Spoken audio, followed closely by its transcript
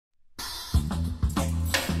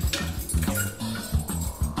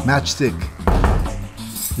Matchstick.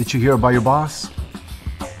 Did you hear about your boss?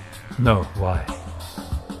 No, why?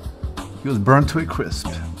 He was burned to a crisp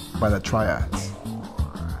by the triads.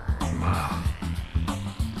 Wow.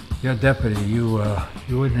 Yeah, deputy, you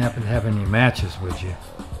wouldn't happen to have any matches, would you?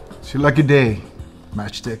 It's your lucky day,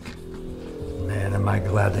 Matchstick. Man, am I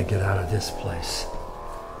glad to get out of this place.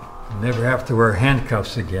 I'll never have to wear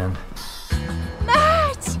handcuffs again.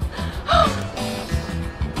 Matt!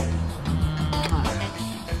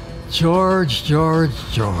 George. You're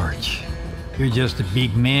just a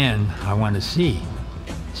big man I want to see.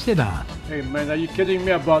 Sit down. Hey man, are you kidding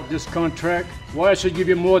me about this contract? Why I should give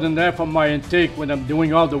you more than that for my intake when I'm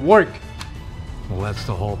doing all the work? Well, that's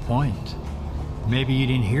the whole point. Maybe you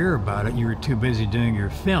didn't hear about it, you were too busy doing your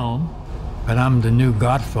film, but I'm the new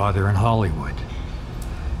godfather in Hollywood.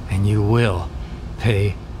 And you will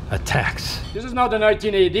pay a tax. This is not the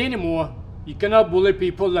 1980 anymore. You cannot bully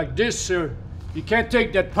people like this, sir. You can't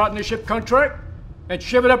take that partnership contract and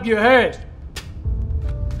shove it up your head.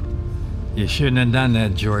 You shouldn't have done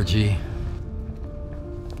that, Georgie.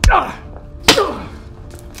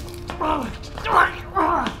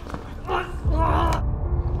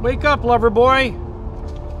 Wake up, lover boy.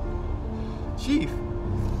 Chief.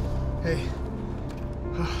 Hey.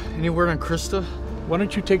 Any word on Krista? Why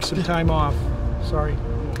don't you take some time off? Sorry.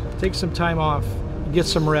 Take some time off. Get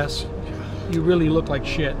some rest. You really look like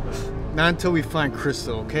shit. Not until we find Krista,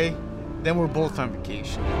 okay? Then we're both on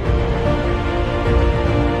vacation.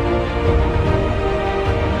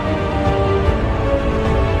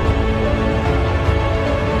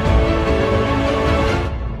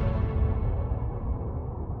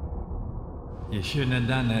 You shouldn't have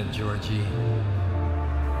done that, Georgie.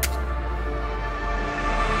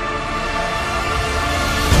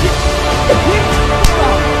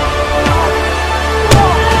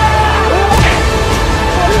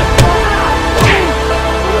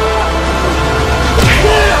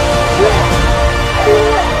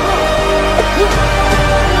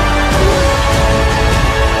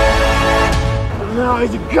 Now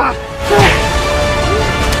he's a god.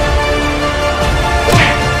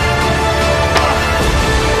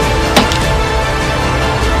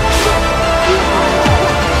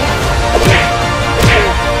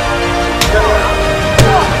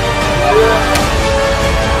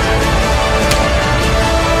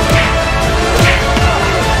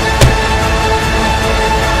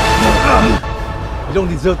 You don't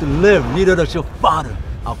deserve to live, neither does your father.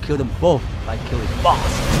 I'll kill them both like I killed his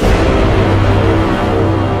boss.